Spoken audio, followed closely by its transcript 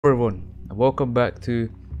Hello everyone, and welcome back to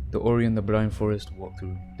the Ori and the Blind Forest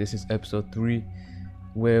walkthrough. This is episode 3,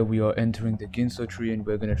 where we are entering the Ginso tree and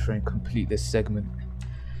we're going to try and complete this segment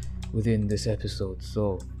within this episode.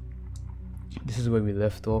 So, this is where we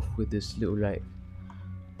left off with this little like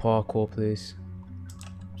parkour place.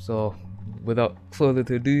 So, without further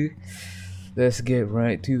ado, let's get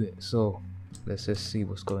right to it. So, let's just see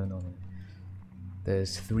what's going on.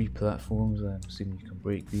 There's 3 platforms. I'm assuming you can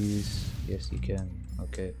break these. Yes, you can.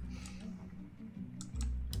 Okay.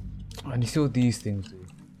 And you see what these things do.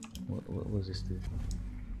 What does this do?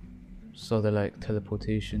 So they're like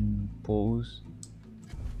teleportation portals.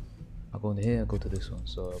 I'll go in here, I'll go to this one.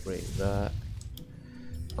 So I'll break that.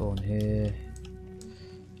 Go in here.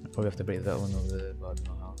 I probably have to break that one over there, but I don't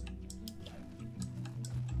know how.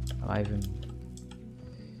 I even...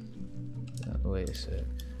 wait a sec.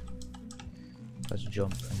 Let's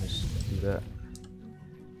jump and just do that.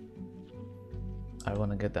 I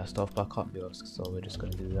want to get that stuff back up here, so we're just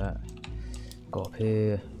going to do that. Go up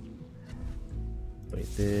here, break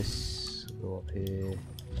this, go up here,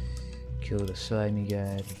 kill the slimy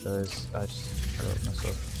guy because I just got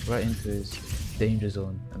myself right into his danger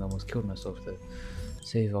zone and almost killed myself there.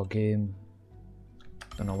 Save our game.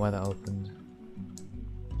 Don't know why that opened,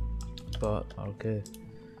 but okay.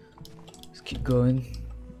 Let's keep going.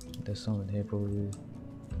 There's something here probably.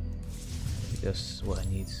 Just what I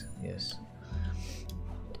need, yes.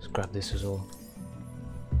 Grab this as well.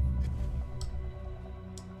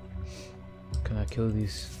 Can I kill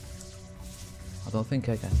these? I don't think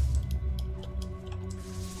I can.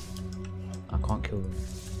 I can't kill them.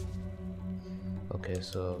 Okay,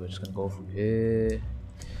 so we're just gonna go through here,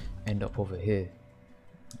 end up over here,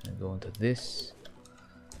 and go into this.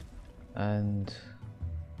 And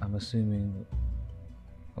I'm assuming.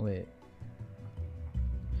 Oh, wait.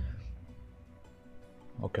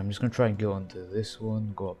 Okay, I'm just gonna try and go onto this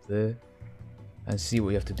one, go up there, and see what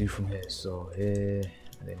you have to do from here. So here,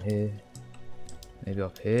 and then here, maybe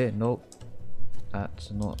up here. Nope,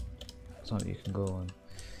 that's not something you can go on.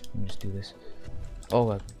 Let me just do this.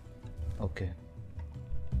 Oh, okay.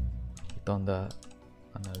 Done that,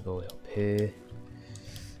 and I'll go up here,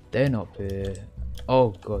 then up here.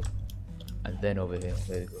 Oh god, and then over here.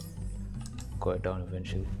 There you go. Got it down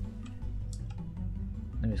eventually.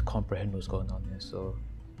 Let me just comprehend what's going on here. So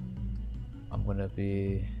I'm gonna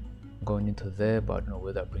be going into there, but I don't know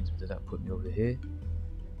where that brings me. Does that put me over here?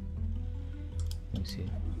 Let me see.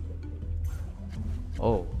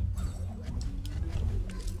 Oh,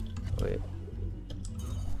 wait.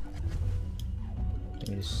 Let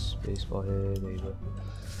me just space bar here. There you go.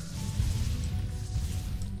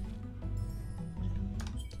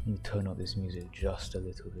 Let me turn up this music just a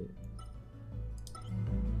little bit.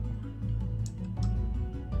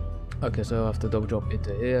 Okay, so I have to double jump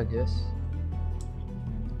into here, I guess.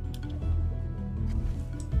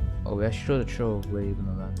 Oh, we actually show where you're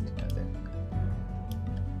gonna land, I think.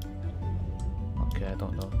 Okay, I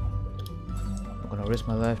don't know. I'm gonna risk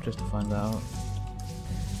my life just to find that out.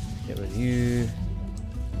 Get rid of you.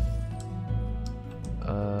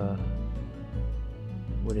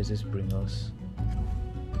 Where does this bring us?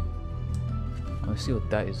 I wanna see what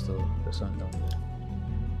that is though. There's something down there.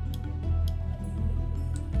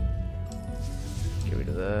 Get rid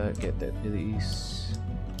of that, get the abilities.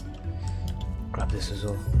 Grab this as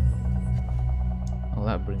well. Oh,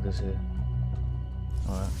 that brings us here.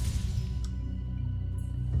 Alright.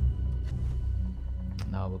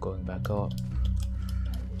 Now we're going back up.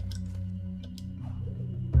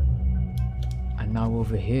 And now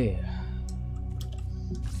over here.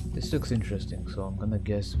 This looks interesting, so I'm gonna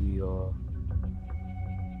guess we are...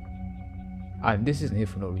 And this isn't here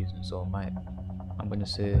for no reason, so I'm gonna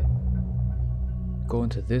say... Go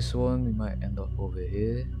into this one, we might end up over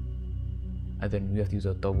here, and then we have to use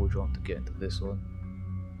a double jump to get into this one,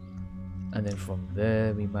 and then from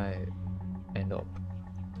there we might end up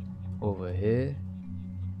over here,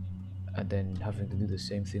 and then having to do the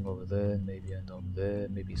same thing over there, maybe end up there,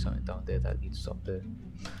 maybe something down there that leads up there.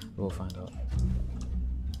 We'll find out.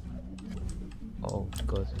 Oh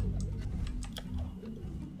god.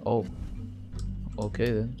 Oh,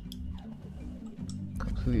 okay then.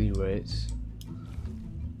 Completely right.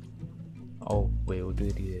 Oh wait, we'll do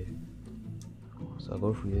it here. So I'll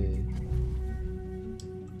go through here.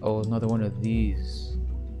 Oh, another one of these.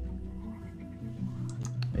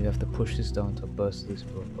 Maybe I have to push this down to burst this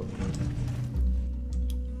probably.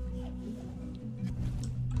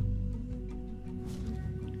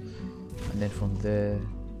 And then from there,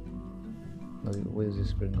 no, where does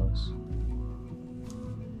this bring us?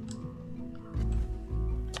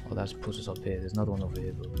 Oh, that puts us up here. There's another one over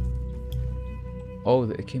here though. Oh,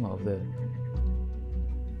 it came out of there.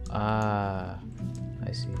 Ah,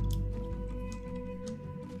 I see.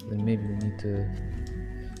 Then maybe we need to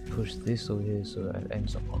push this over here so it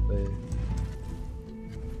ends up there.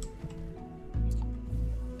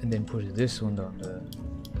 And then push this one down there.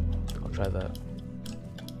 I'll try that.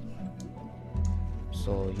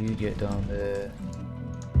 So you get down there.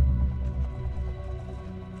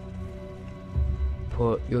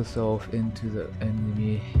 Put yourself into the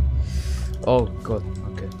enemy. Oh god,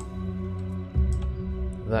 okay.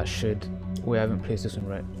 That should... Wait, I haven't placed this one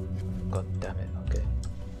right. God damn it, okay.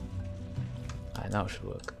 Alright, now it should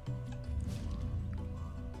work.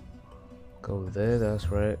 Go there, that's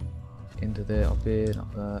right. Into there, up here,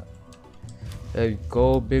 not that. There you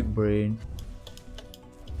go, big brain.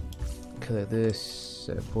 Collect this,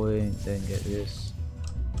 set a point, then get this.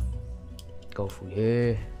 Go through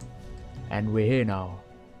here. And we're here now.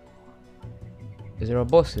 Is there a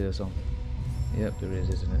boss here or something? Yep, there is,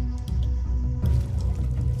 isn't it?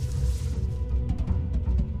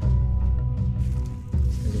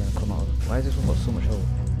 He's gonna come out. Why has this one got so much health?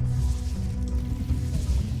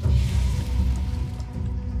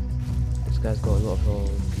 This guy's got a lot of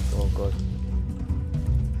health. Oh god.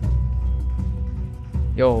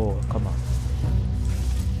 Yo, come on.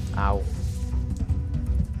 Ow.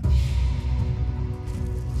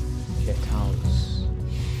 Get house.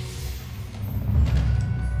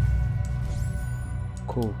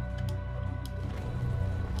 Cool.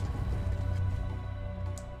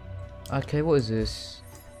 Okay, what is this?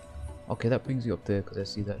 Okay, that brings you up there because I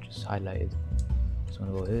see that just highlighted. So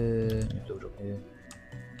I'm gonna go here, load up here.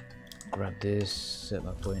 Grab this, set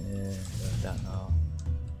my point here, grab that now.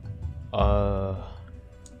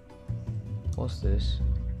 What's this?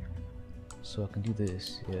 So I can do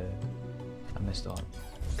this, yeah. I messed up.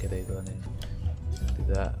 Okay, there you go, and then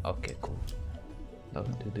do that. Okay, cool. That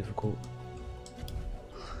wasn't too difficult.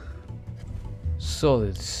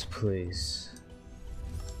 Solids, please.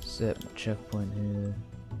 Set my checkpoint here.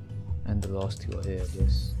 And the last two are here, I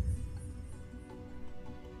guess.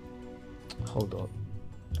 Hold up.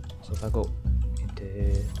 So if I go into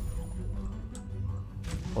here.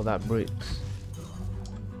 Oh, that breaks.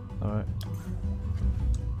 Alright.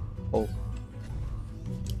 Oh.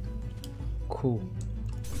 Cool.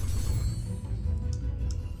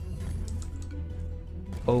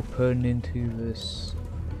 Open into this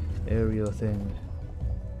area thing.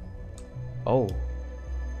 Oh.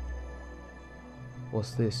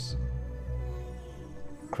 What's this?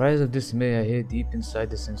 Cries of dismay I hear deep inside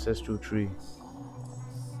this ancestral tree.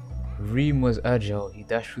 Reem was agile, he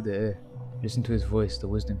dashed through the air. Listen to his voice, the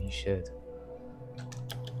wisdom he shared.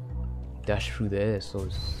 Dash through the air, so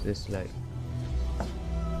it's like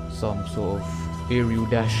some sort of aerial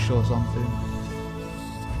dash or something.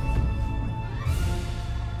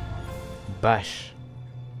 Bash.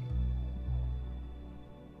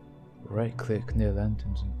 Right click near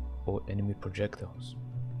lanterns or enemy projectiles.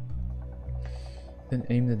 Then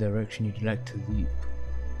aim the direction you'd like to leap.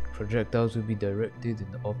 Projectiles will be directed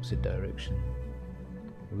in the opposite direction.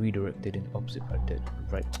 Redirected in opposite direction.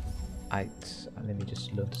 Right. Let me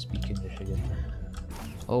just learn to speak English again.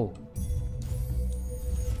 Oh.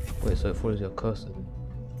 Wait, so it follows your cursor then.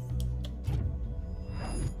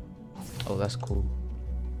 Oh, that's cool.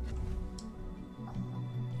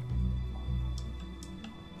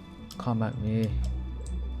 Come at me.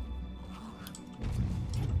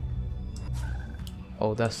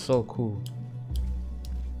 Oh, that's so cool.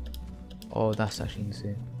 Oh, that's actually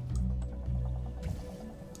insane.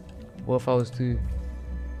 What if I was to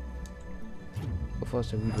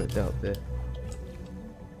redirect that up there?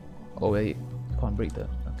 Oh wait, can't break that.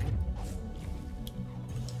 Okay.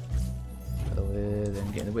 Over there,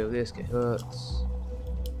 then get in the way of this, get hurt.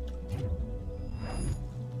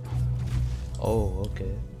 Oh,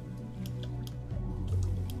 okay.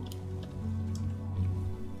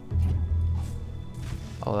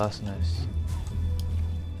 Oh, that's nice.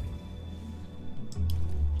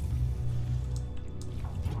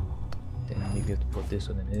 Then maybe you have to put this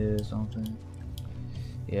one in here or something.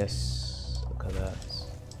 Yes, look at that.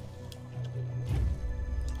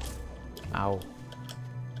 Ow.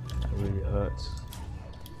 That really hurts.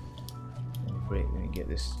 Break, let me get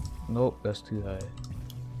this. Nope, that's too high.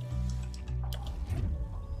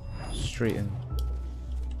 Straighten.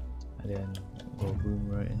 And then go boom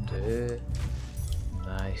right into here.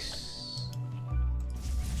 Nice.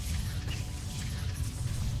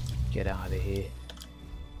 Get out of here.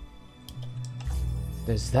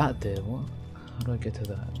 There's that there, what? How do I get to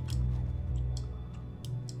that?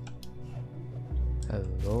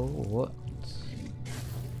 Hello, what?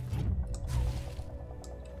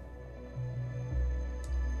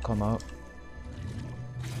 Come out.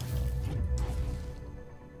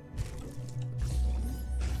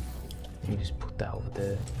 me just put that over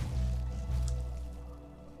there.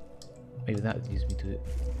 Maybe that leads me to it.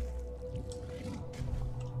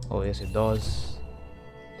 Oh yes, it does.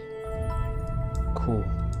 Cool.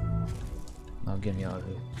 Now get me out of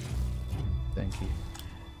here. Thank you.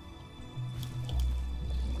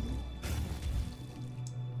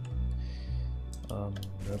 I'll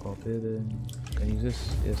go up here then. Can I use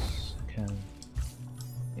this? Yes, I can.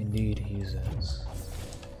 Indeed, he uses.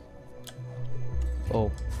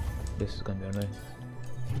 Oh, this is gonna be annoying.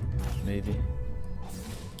 Maybe.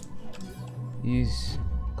 Use.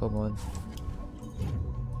 Come on.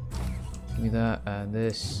 Give me that and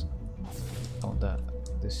this. I want that.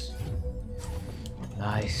 This.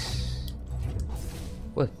 Nice.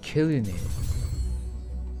 We're killing it.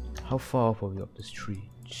 How far up are we up this tree?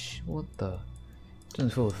 What the?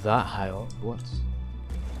 Doesn't feel that high up. What?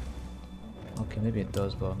 Okay, maybe it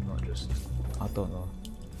does, but I'm not just. I don't know.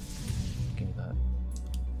 Give me that.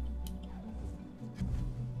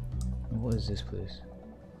 And what is this place?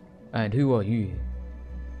 And who are you?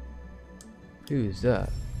 Who is that?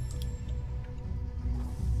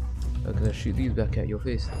 Oh, can I shoot these back at your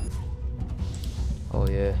face? Oh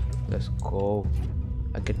yeah, let's go.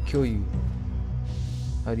 I can kill you.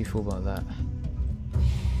 How do you feel about that?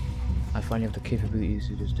 I find you have the capabilities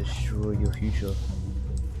to just destroy your future.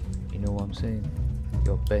 You know what I'm saying?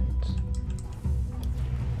 You're bent.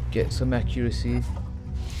 Get some accuracy.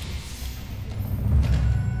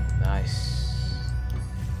 Nice.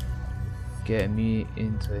 Get me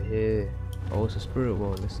into here. Oh, it's a spirit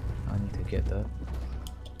wall. Listen, I need to get that.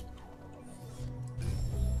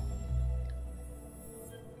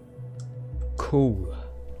 Cool.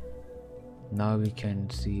 Now we can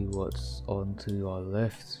see what's on to our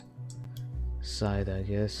left side, I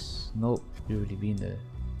guess. Nope, we've already been there.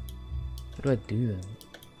 What do I do then?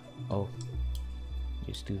 Oh,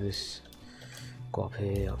 just do this. Go up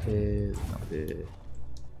here, up here, up here.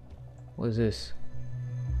 What is this?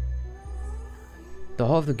 The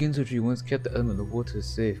heart of the Ginso tree once kept the element of water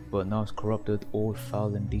safe, but now it's corrupted, old,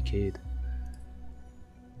 foul, and decayed.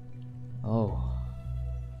 Oh.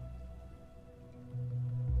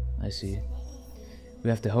 I see. We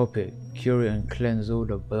have to help it, cure it and cleanse all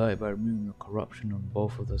the blight by removing the corruption on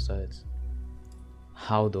both of the sides.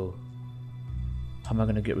 How though? How am I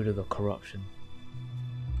gonna get rid of the corruption?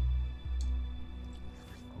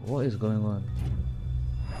 What is going on?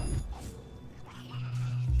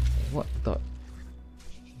 What the?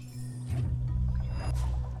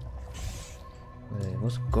 Wait,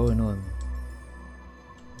 what's going on?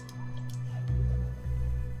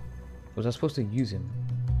 Was I supposed to use him?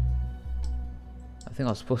 I think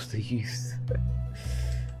I was supposed to use.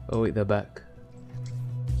 Oh wait, they're back.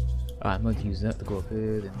 Alright, I'm going to use that to go up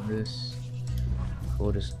here, then this.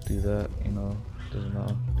 Or just do that, you know, doesn't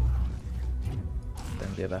matter.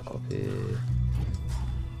 Then get back up here.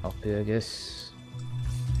 Up here, I guess.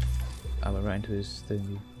 I went right into his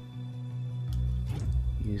thingy.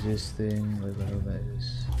 Use this thing, whatever the hell that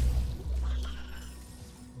is.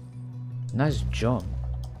 Nice jump.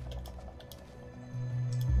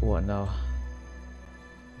 What now?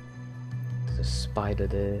 There's a spider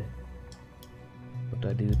there. What do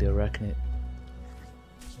I do? The arachnid.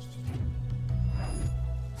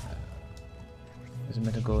 Is it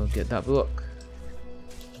meant to go and get that block?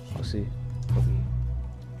 I'll see. Probably.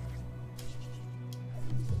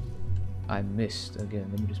 I missed again.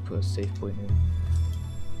 Let me just put a safe point in.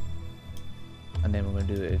 And then we're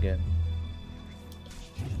gonna do it again.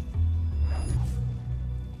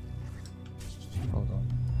 Hold on.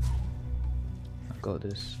 I got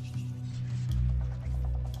this.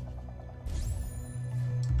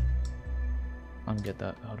 I'm gonna get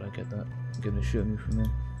that. How do I get that? I'm gonna shoot me from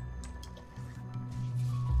there.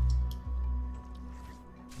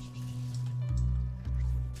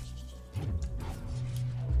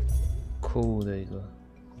 Cool, there you go.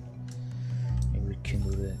 Maybe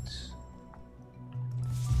rekindle that.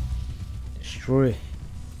 Destroy.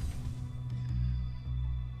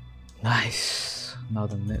 Nice. Now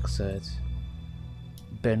the next side.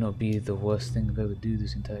 Better not be the worst thing I've ever do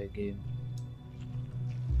this entire game.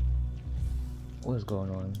 What is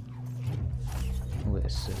going on? Wait a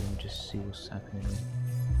second, let me just see what's happening here.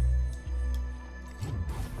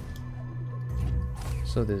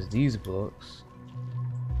 So there's these blocks.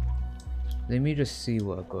 Let me just see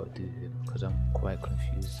what I got to do here because I'm quite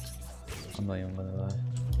confused. I'm not even gonna lie.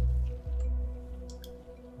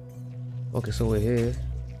 Okay, so we're here.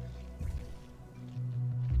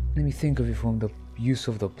 Let me think of it from the use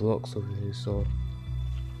of the blocks over here. So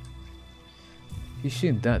you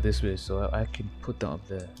shoot that this way, so I can put that up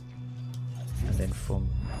there, and then from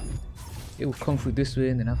it will come through this way,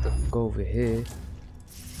 and then I have to go over here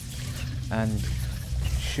and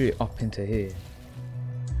shoot it up into here.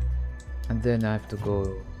 And then I have to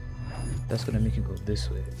go, that's gonna make it go this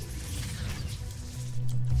way.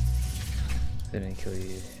 Let me kill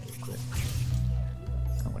you real quick.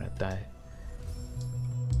 I'm gonna die.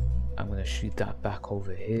 I'm gonna shoot that back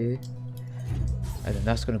over here. And then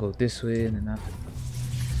that's gonna go this way, and then I have to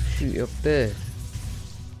shoot it up there.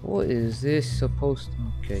 What is this supposed to?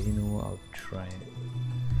 Okay, you know what? I'll try it.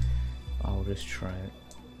 I'll just try it.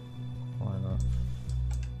 Why not?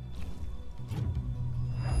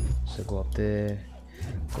 So go up there,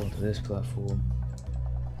 go onto this platform,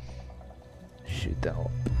 shoot that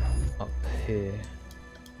up here,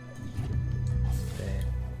 then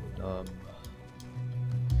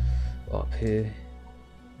up here,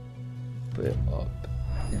 put it up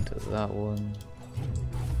into that one,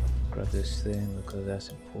 grab this thing because that's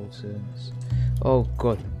important. Oh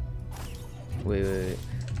god, wait,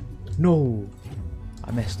 no,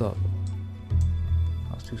 I messed up.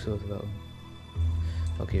 I was too slow to that one.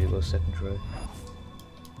 Okay, we go second try.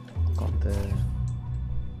 Got there.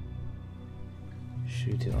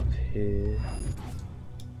 Shoot it up here.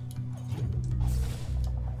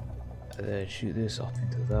 And then shoot this up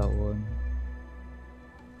into that one.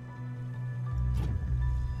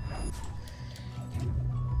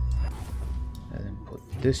 And then put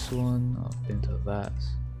this one up into that.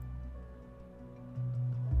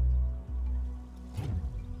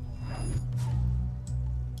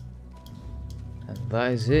 And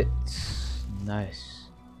that is it. Nice.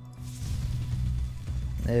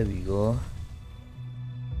 There we go.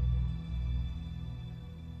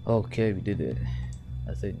 Okay, we did it.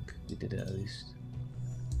 I think we did it at least.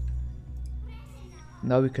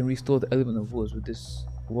 Now we can restore the element of wars with this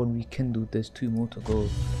one rekindled. There's 2 more to go.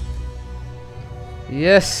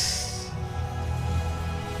 Yes!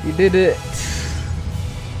 We did it!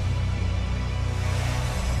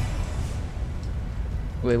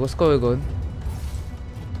 Wait, what's going on?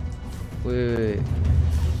 Wait,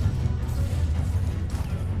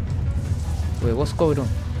 what's going on?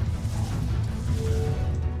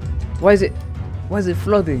 Why is it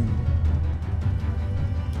flooding?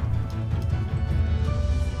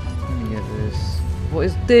 Let me get this. What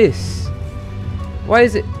is this? Why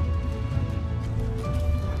is it?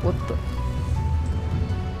 What the?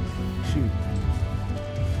 Shoot.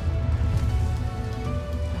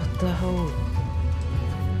 What the hell?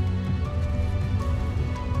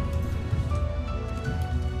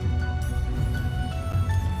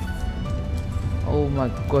 Oh my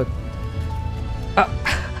god. Ah!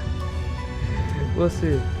 What's it?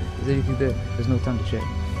 Is there anything there? There's no time to check.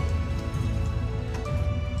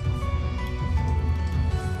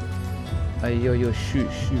 Hey, yo, shoot.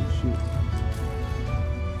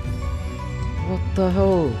 What the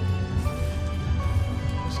hell?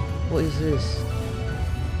 What is this?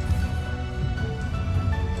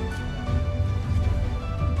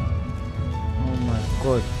 Oh my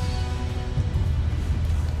god.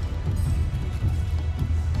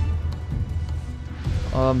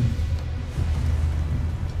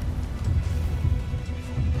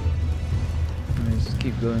 Let's just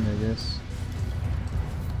keep going, I guess.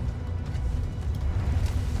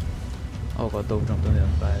 Oh god, don't jump on it on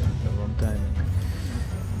fire at the wrong timing.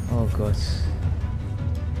 Oh god.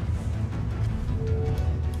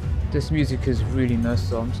 This music is really nice,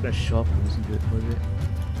 so I'm just gonna shut up and listen to it for a bit.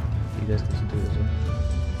 You guys listen to it as well.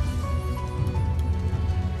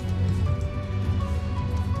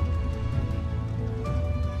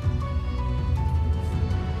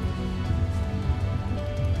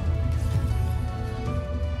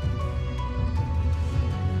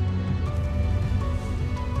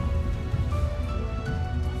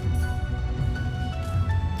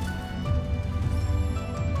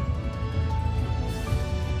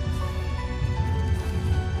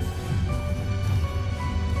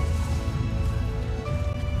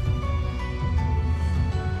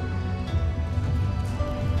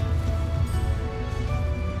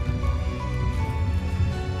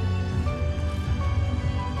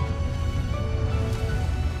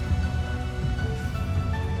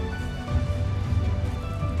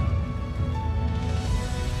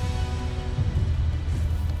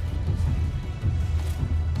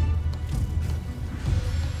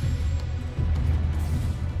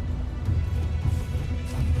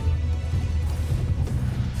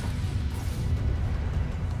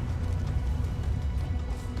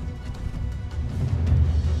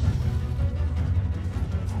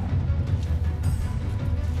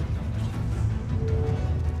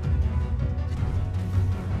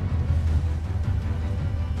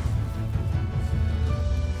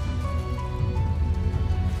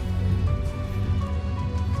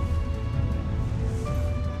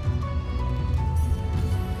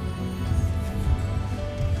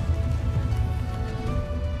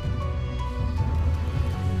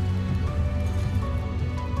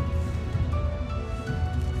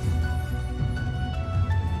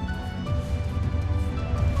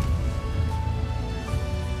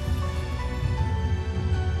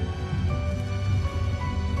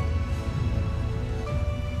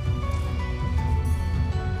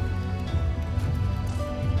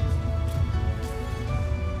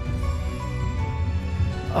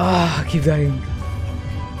 Ah, I keep dying.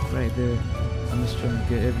 Right there. I'm just trying to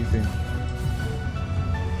get everything.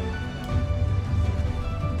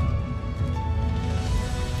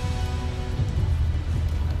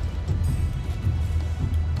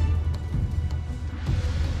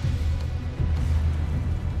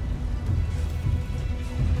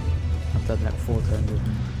 I've done that 4 times.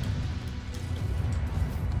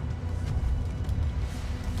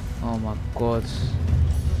 Oh my god.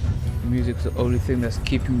 The music's the only thing that's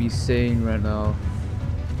keeping me sane right now.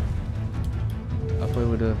 I probably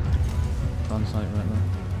would have done something right now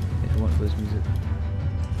if it weren't for this music.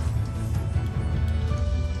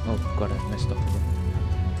 Oh god, I messed up again.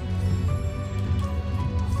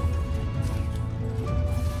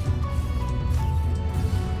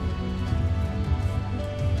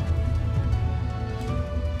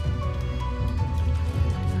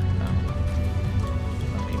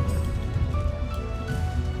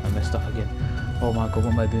 Stuff again. Oh my god,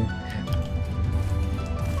 what am I doing?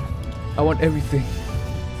 I want everything.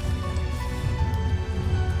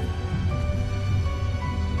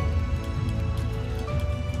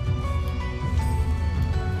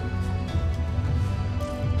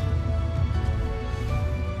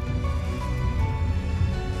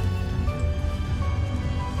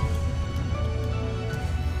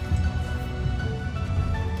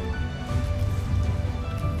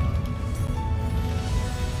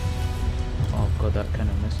 God, that kind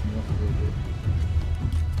of messed me up a little bit.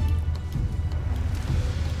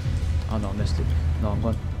 Oh no, I missed it. No, I'm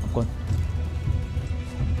gone. I'm gone.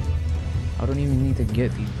 I don't even need to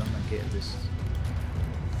get these. I'm gonna get this.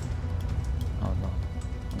 Oh no.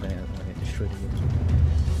 I'm gonna get destroyed again.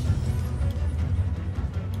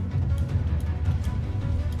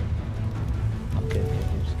 Okay,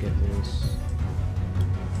 just get this.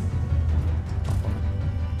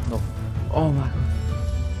 No. Oh my god.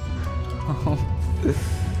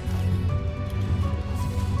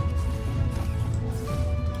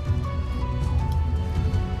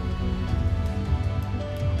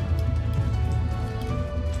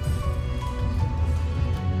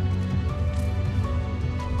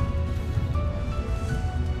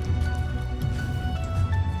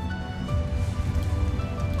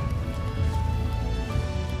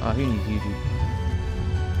 Ah, who needs you, dude?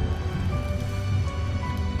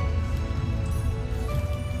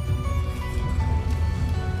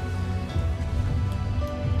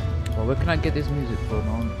 Well, where can I get this music from?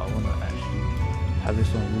 I wanna actually have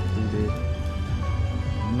this on loop through there.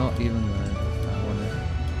 Not even that.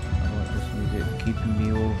 I want this music keeping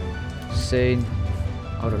me all sane.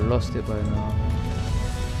 I would have lost it by now.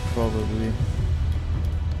 Probably.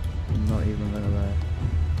 Not even gonna lie.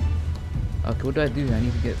 Okay, what do I do? I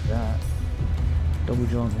need to get that. Double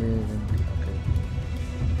jump here, then okay.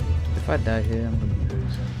 If I die here, I'm gonna be very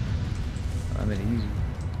sad. I made it easy.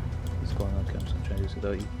 It's going okay, I'm just gonna try to do this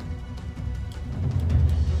without you.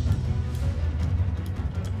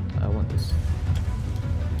 I want this.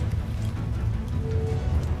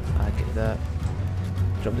 I get that.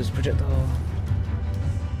 Drop this projectile.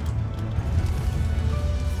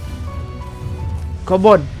 Come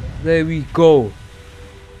on! There we go!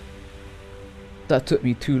 That took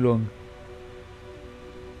me too long.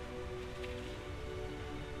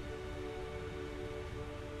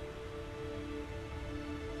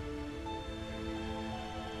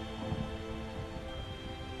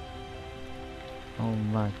 Oh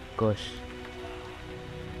my gosh.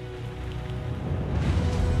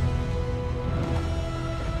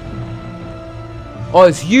 Oh,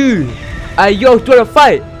 it's you! Hey, yo, do you wanna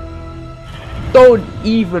fight? Don't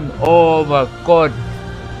even. Oh my god.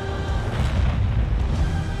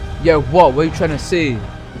 Yeah, what? What are you trying to say?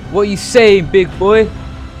 What are you saying, big boy?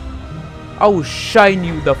 I will shine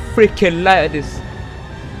you the freaking light of this.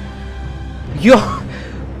 Yo!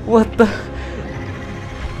 What the?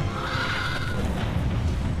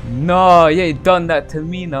 No, you ain't done that to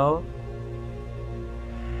me now.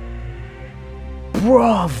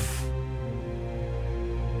 Bruv!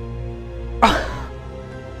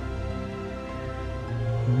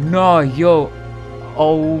 No, yo.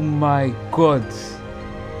 Oh my god.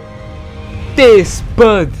 This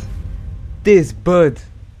bird. This bird.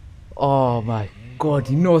 Oh my god,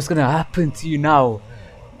 you know what's gonna happen to you now.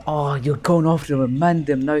 Oh, you're going after a man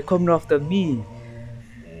them, now you're coming after me.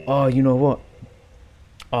 Oh, you know what?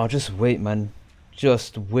 Oh, just wait, man.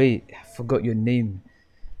 Just wait. I forgot your name.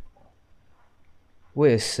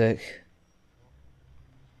 Wait a sec.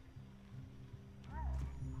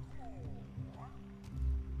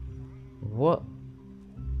 What?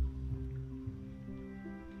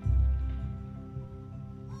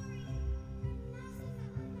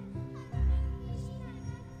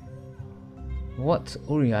 What?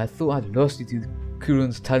 Ori, I thought I'd lost you to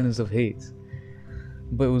Kuron's talons of hate.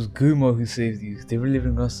 But it was Guma who saved you,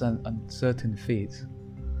 delivering us an uncertain fate.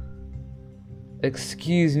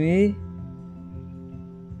 Excuse me?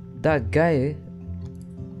 That guy?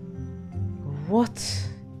 What?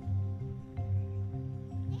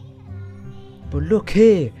 But look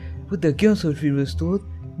here, with the Ginso tree restored,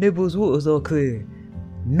 Nibbles' waters are clear.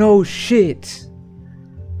 No shit!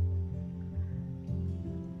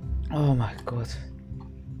 Oh my god.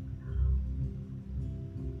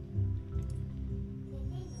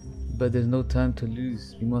 But there's no time to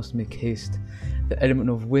lose, we must make haste. The element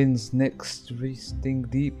of winds next, resting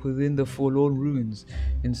deep within the forlorn ruins.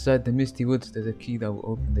 Inside the misty woods there's a key that will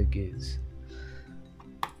open the gates.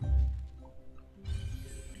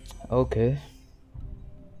 Okay.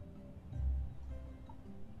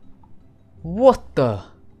 What the?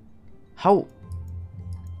 How?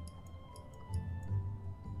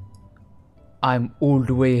 I'm all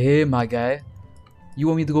the way here, my guy. You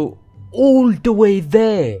want me to go all the way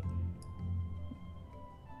there?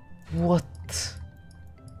 What?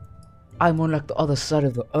 I'm on like the other side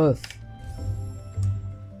of the earth.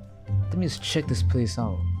 Let me just check this place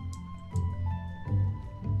out.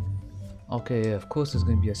 Okay, yeah, of course there's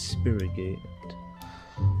gonna be a spirit gate.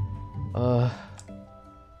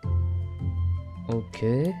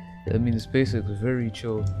 Okay. I mean, this place looks very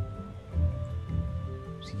chill.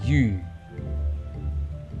 It's you.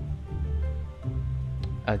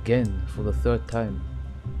 Again, for the third time.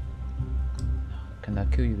 Can I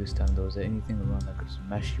kill you this time though? Is there anything around I could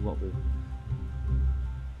smash you up with?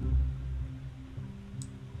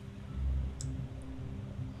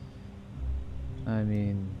 I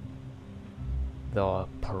mean, there are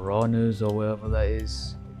piranhas or whatever that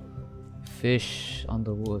is. Fish,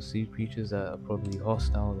 underwater sea creatures that are probably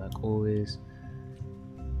hostile like always.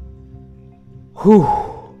 Whew!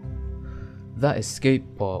 That escape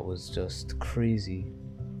part was just crazy.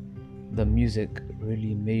 The music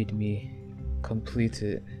really made me complete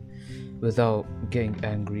it without getting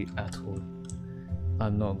angry at all.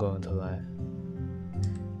 I'm not going to lie.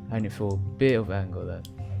 I didn't feel a bit of anger.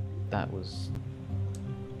 That was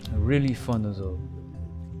really fun as well.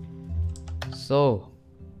 So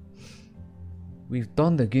we've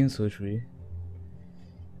done the Ginso tree,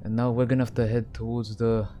 and now we're gonna have to head towards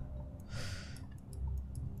the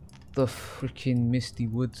freaking misty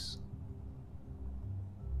woods,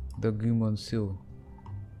 the Gumon Seal.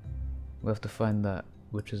 We have to find that,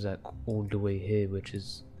 which is like all the way here, which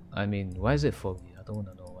is, I mean, why is it foggy? I don't want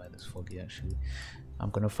to know why it's foggy actually.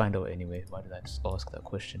 I'm gonna find out anyway. Why did I just ask that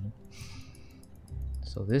question?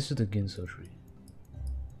 So this is the Ginso tree.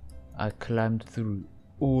 I climbed through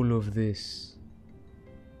all of this.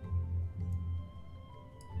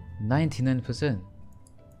 99%.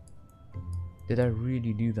 Did I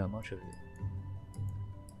really do that much of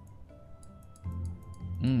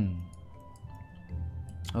it?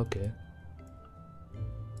 Okay.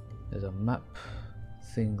 There's a map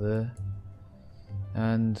thing there.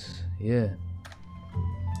 And yeah.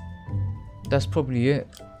 That's probably it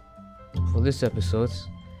for this episode.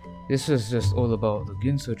 This was just all about the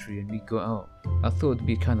Ginso tree and we got out. I thought it'd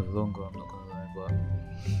be kind of longer, I'm not gonna lie, but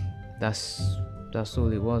that's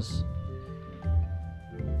all it was.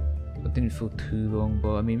 It didn't feel too long,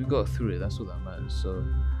 but I mean we got through it, that's all that matters. So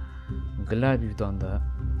I'm glad we've done that.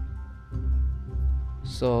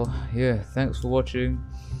 So yeah, thanks for watching.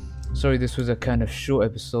 Sorry this was a kind of short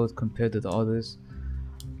episode compared to the others.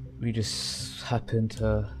 We just happened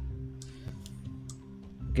to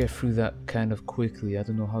get through that kind of quickly. I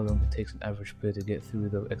don't know how long it takes an average player to get through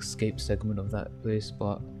the escape segment of that place,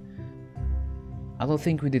 but I don't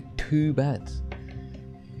think we did too bad.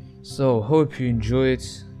 So hope you enjoyed,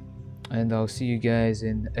 and I'll see you guys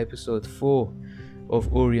in episode 4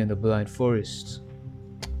 of Ori and the Blind Forest.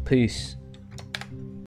 Peace.